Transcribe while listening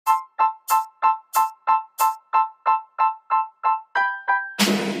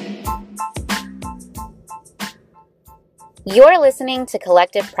You're listening to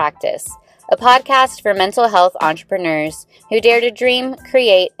Collective Practice, a podcast for mental health entrepreneurs who dare to dream,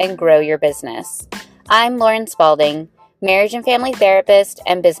 create, and grow your business. I'm Lauren Spalding, marriage and family therapist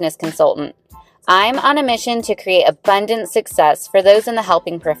and business consultant. I'm on a mission to create abundant success for those in the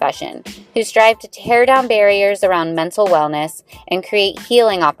helping profession who strive to tear down barriers around mental wellness and create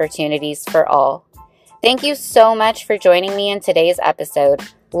healing opportunities for all. Thank you so much for joining me in today's episode.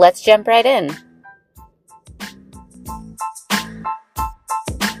 Let's jump right in.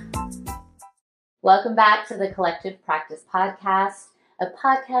 Welcome back to the Collective Practice Podcast, a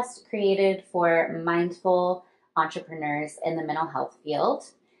podcast created for mindful entrepreneurs in the mental health field.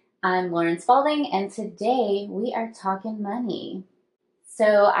 I'm Lauren Spalding, and today we are talking money.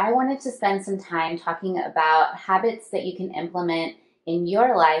 So I wanted to spend some time talking about habits that you can implement in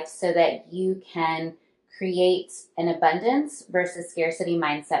your life so that you can create an abundance versus scarcity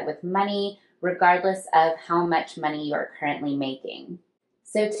mindset with money, regardless of how much money you're currently making.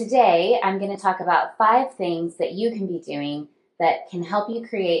 So today I'm going to talk about 5 things that you can be doing that can help you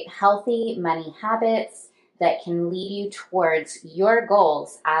create healthy money habits that can lead you towards your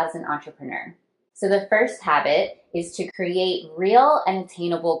goals as an entrepreneur. So the first habit is to create real and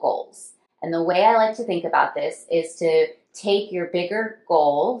attainable goals. And the way I like to think about this is to take your bigger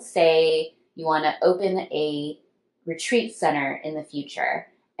goal, say you want to open a retreat center in the future,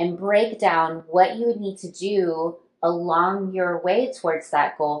 and break down what you would need to do along your way towards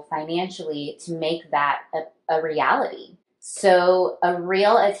that goal financially to make that a reality. So a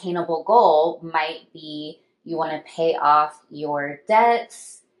real attainable goal might be you want to pay off your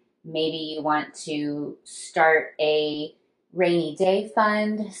debts. Maybe you want to start a rainy day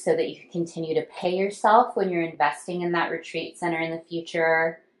fund so that you can continue to pay yourself when you're investing in that retreat center in the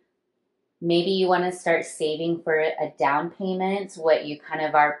future. Maybe you want to start saving for a down payment, what you kind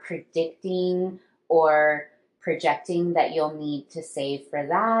of are predicting or projecting that you'll need to save for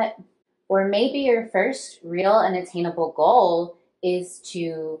that. Or maybe your first real and attainable goal is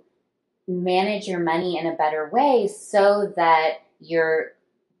to manage your money in a better way so that you're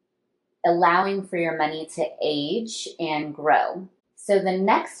allowing for your money to age and grow. So the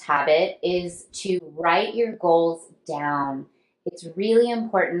next habit is to write your goals down. It's really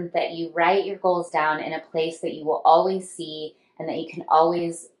important that you write your goals down in a place that you will always see and that you can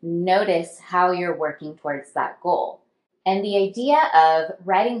always notice how you're working towards that goal. And the idea of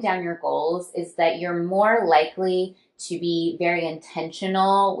writing down your goals is that you're more likely to be very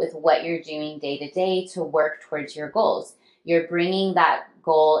intentional with what you're doing day to day to work towards your goals. You're bringing that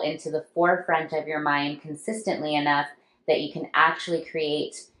goal into the forefront of your mind consistently enough that you can actually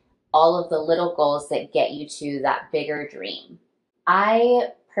create all of the little goals that get you to that bigger dream. I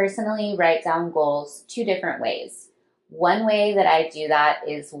personally write down goals 2 different ways. One way that I do that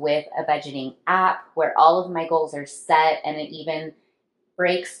is with a budgeting app where all of my goals are set, and it even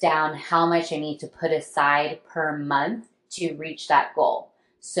breaks down how much I need to put aside per month to reach that goal.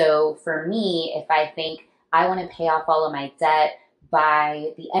 So for me, if I think I want to pay off all of my debt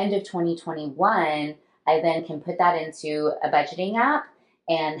by the end of 2021, I then can put that into a budgeting app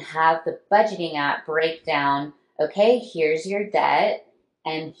and have the budgeting app break down, okay, here's your debt,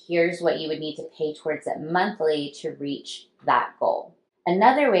 and here's what you would need to pay towards it monthly to reach that goal.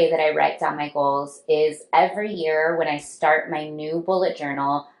 Another way that I write down my goals is every year when I start my new bullet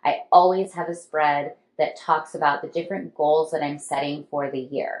journal, I always have a spread that talks about the different goals that I'm setting for the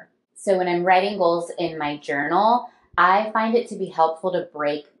year. So when I'm writing goals in my journal, I find it to be helpful to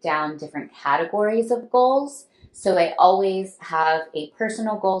break down different categories of goals. So I always have a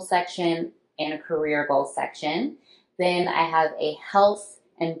personal goal section and a career goal section. Then I have a health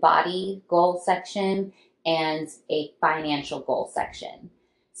and body goal section and a financial goal section.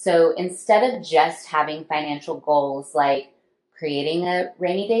 So instead of just having financial goals like creating a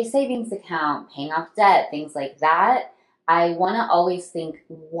rainy day savings account, paying off debt, things like that, I want to always think,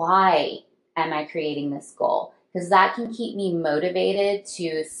 why am I creating this goal? Because that can keep me motivated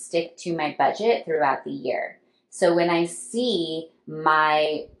to stick to my budget throughout the year. So when I see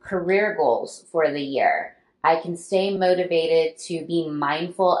my career goals for the year, I can stay motivated to be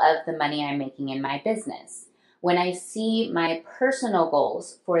mindful of the money I'm making in my business. When I see my personal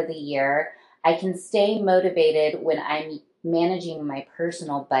goals for the year, I can stay motivated when I'm managing my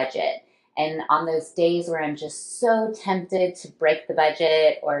personal budget. And on those days where I'm just so tempted to break the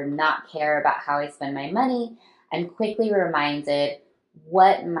budget or not care about how I spend my money, I'm quickly reminded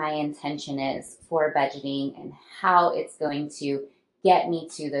what my intention is for budgeting and how it's going to get me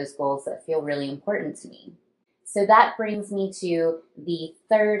to those goals that feel really important to me. So that brings me to the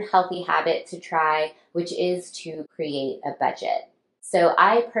third healthy habit to try, which is to create a budget. So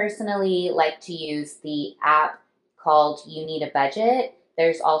I personally like to use the app called You Need a Budget.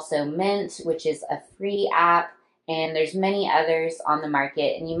 There's also Mint, which is a free app, and there's many others on the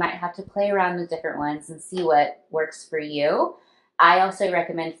market, and you might have to play around with different ones and see what works for you. I also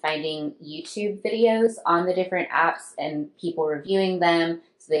recommend finding YouTube videos on the different apps and people reviewing them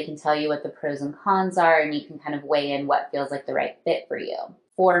so they can tell you what the pros and cons are, and you can kind of weigh in what feels like the right fit for you.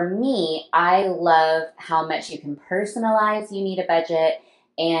 For me, I love how much you can personalize You Need a Budget,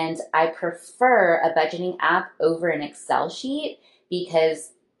 and I prefer a budgeting app over an Excel sheet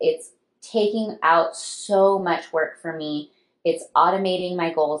because it's taking out so much work for me. It's automating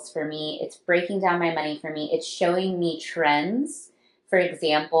my goals for me. It's breaking down my money for me. It's showing me trends. For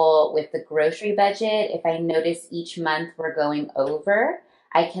example, with the grocery budget, if I notice each month we're going over,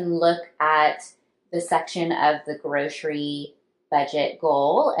 I can look at the section of the grocery budget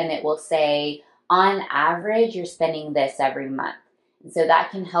goal and it will say, on average, you're spending this every month. And so that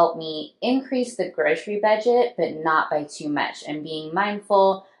can help me increase the grocery budget, but not by too much, and being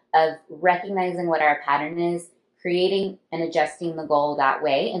mindful of recognizing what our pattern is, creating and adjusting the goal that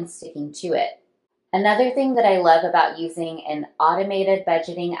way, and sticking to it. Another thing that I love about using an automated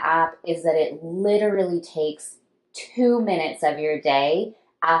budgeting app is that it literally takes 2 minutes of your day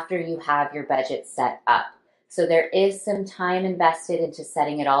after you have your budget set up. So there is some time invested into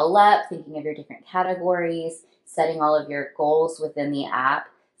setting it all up, thinking of your different categories, setting all of your goals within the app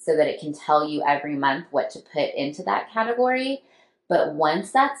so that it can tell you every month what to put into that category. But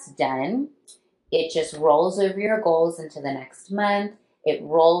once that's done, it just rolls over your goals into the next month. It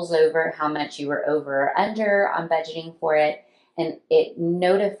rolls over how much you were over or under on budgeting for it, and it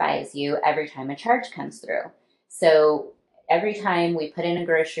notifies you every time a charge comes through. So every time we put in a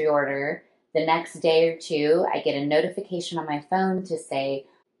grocery order, the next day or two, I get a notification on my phone to say,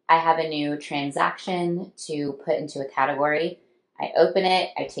 I have a new transaction to put into a category. I open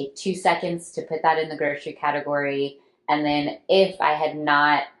it, I take 2 seconds to put that in the grocery category, and then if I had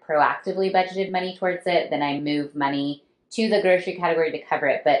not proactively budgeted money towards it, then I move money to the grocery category to cover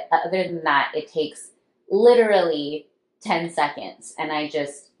it. But other than that, it takes literally 10 seconds. And I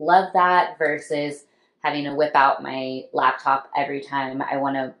just love that versus having to whip out my laptop every time I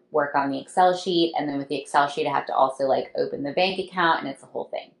want to work on the Excel sheet. And then with the Excel sheet, I have to also like open the bank account, and it's a whole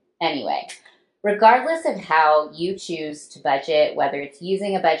thing. Anyway, regardless of how you choose to budget, whether it's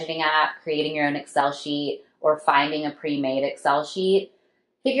using a budgeting app, creating your own Excel sheet, or finding a pre-made Excel sheet,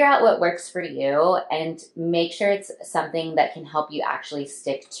 figure out what works for you and make sure it's something that can help you actually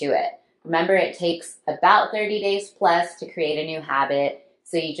stick to it. Remember, it takes about 30 days plus to create a new habit.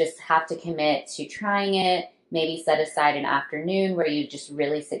 So you just have to commit to trying it, maybe set aside an afternoon where you just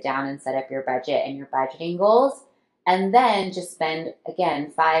really sit down and set up your budget and your budgeting goals. And then just spend,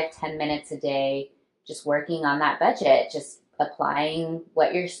 again, 5-10 minutes a day just working on that budget, just applying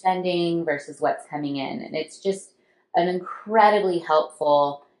what you're spending versus what's coming in. And it's just an incredibly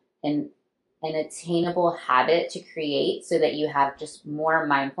helpful and an attainable habit to create so that you have just more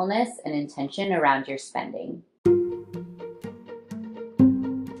mindfulness and intention around your spending.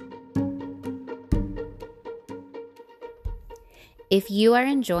 If you are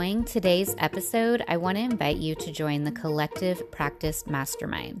enjoying today's episode, I want to invite you to join the Collective Practice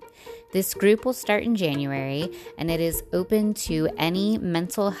Mastermind. This group will start in January, and it is open to any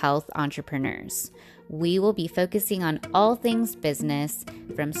mental health entrepreneurs. We will be focusing on all things business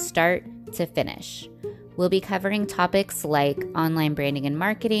from start to finish. We'll be covering topics like online branding and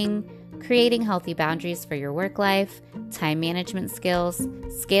marketing, creating healthy boundaries for your work life, time management skills,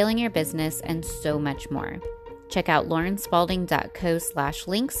 scaling your business, and so much more. Check out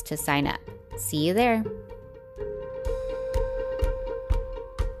laurenspalding.co/links to sign up. See you there.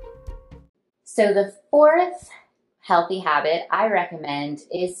 So the fourth healthy habit I recommend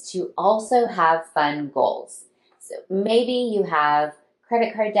is to also have fun goals. So maybe you have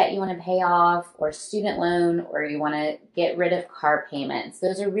credit card debt you want to pay off, or student loan, or you want to get rid of car payments.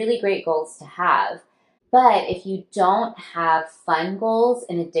 Those are really great goals to have. But if you don't have fun goals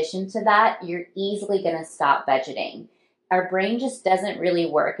in addition to that, you're easily going to stop budgeting. Our brain just doesn't really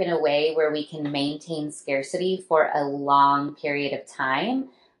work in a way where we can maintain scarcity for a long period of time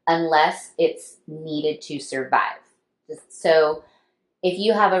unless it's needed to survive. So if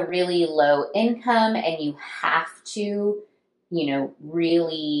you have a really low income and you have to,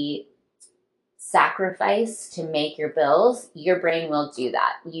 really sacrifice to make your bills, your brain will do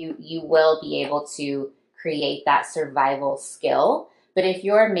that. You will be able to create that survival skill. But if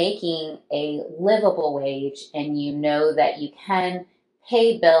you're making a livable wage and you know that you can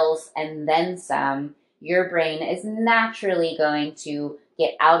pay bills and then some, your brain is naturally going to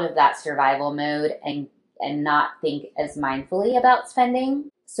get out of that survival mode and not think as mindfully about spending.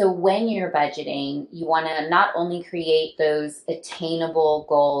 So when you're budgeting, you want to not only create those attainable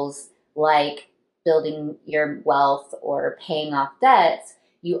goals like building your wealth or paying off debts,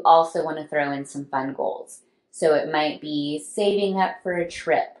 you also want to throw in some fun goals. So it might be saving up for a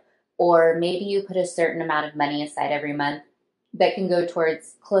trip, or maybe you put a certain amount of money aside every month that can go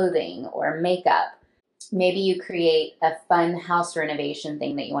towards clothing or makeup. Maybe you create a fun house renovation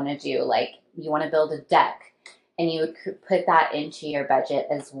thing that you want to do, like you want to build a deck, and you would put that into your budget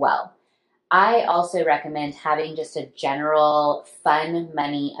as well. I also recommend having just a general fun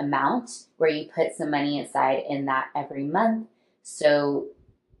money amount where you put some money aside in that every month, so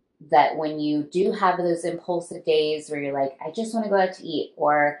that when you do have those impulsive days where you're like, I just want to go out to eat,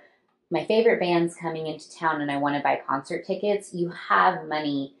 or my favorite band's coming into town and I want to buy concert tickets, you have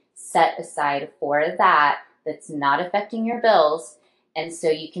money set aside for that that's not affecting your bills. And so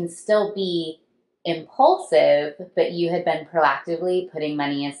you can still be impulsive, but you had been proactively putting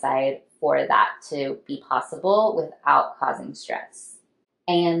money aside for that to be possible without causing stress.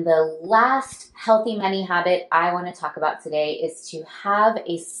 And the last healthy money habit I want to talk about today is to have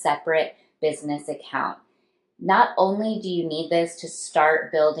a separate business account. Not only do you need this to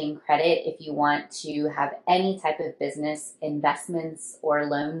start building credit if you want to have any type of business investments or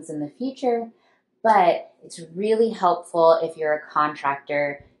loans in the future, but it's really helpful if you're a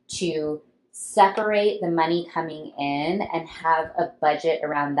contractor to separate the money coming in and have a budget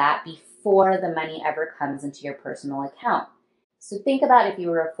around that before the money ever comes into your personal account. So think about if you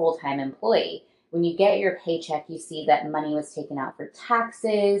were a full-time employee. When you get your paycheck, you see that money was taken out for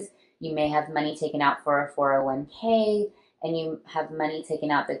taxes. You may have money taken out for a 401k, and you have money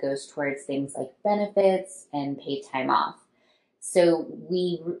taken out that goes towards things like benefits and paid time off. So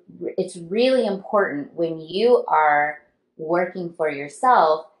it's really important when you are working for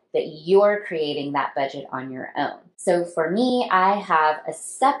yourself that you're creating that budget on your own. So for me, I have a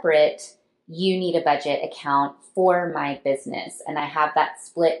separate You Need a Budget account for my business, and I have that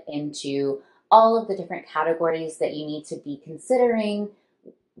split into all of the different categories that you need to be considering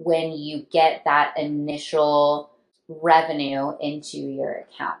when you get that initial revenue into your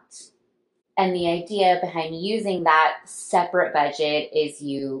account. And the idea behind using that separate budget is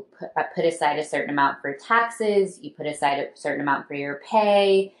you put aside a certain amount for taxes, you put aside a certain amount for your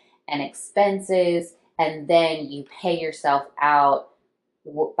pay and expenses, and then you pay yourself out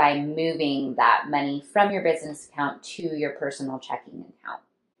by moving that money from your business account to your personal checking account.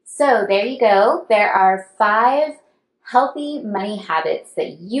 So there you go. There are 5 healthy money habits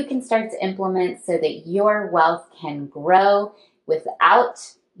that you can start to implement so that your wealth can grow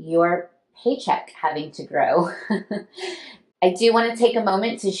without your paycheck having to grow. I do want to take a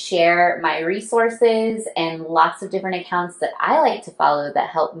moment to share my resources and lots of different accounts that I like to follow that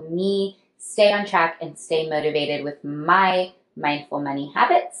help me stay on track and stay motivated with my mindful money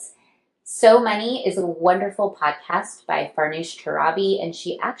habits. So Money is a wonderful podcast by Farnoosh Torabi, and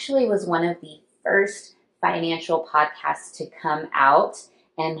she actually was one of the first financial podcasts to come out,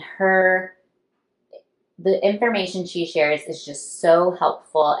 and the information she shares is just so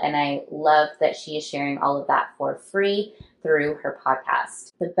helpful, and I love that she is sharing all of that for free through her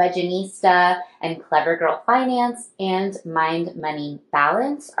podcast. The Budgetnista and Clever Girl Finance and Mind Money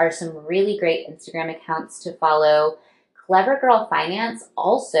Balance are some really great Instagram accounts to follow. Clever Girl Finance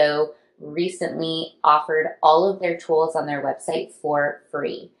also recently offered all of their tools on their website for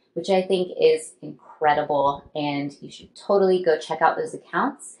free, which I think is incredible, and you should totally go check out those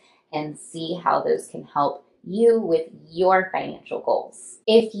accounts and see how those can help you with your financial goals.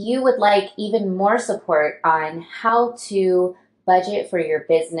 If you would like even more support on how to budget for your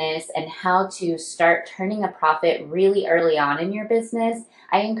business and how to start turning a profit really early on in your business,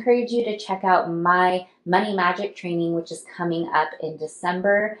 I encourage you to check out my Money Magic training, which is coming up in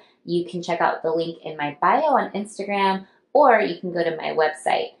December. You can check out the link in my bio on Instagram, or you can go to my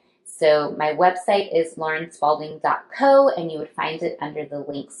website. So my website is laurenspalding.co, and you would find it under the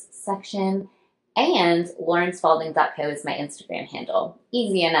links section. And laurenspalding.co is my Instagram handle.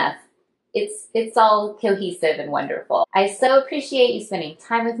 Easy enough. It's all cohesive and wonderful. I so appreciate you spending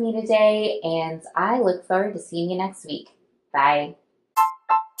time with me today, and I look forward to seeing you next week. Bye.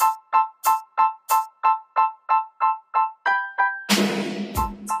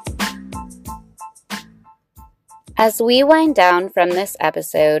 As we wind down from this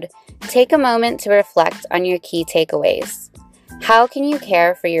episode, take a moment to reflect on your key takeaways. How can you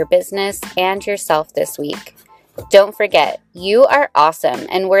care for your business and yourself this week? Don't forget, you are awesome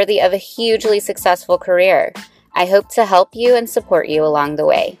and worthy of a hugely successful career. I hope to help you and support you along the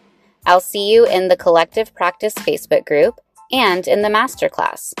way. I'll see you in the Collective Practice Facebook group and in the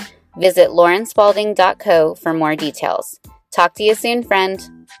masterclass. Visit laurenspalding.co for more details. Talk to you soon,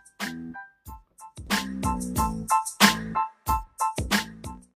 friend.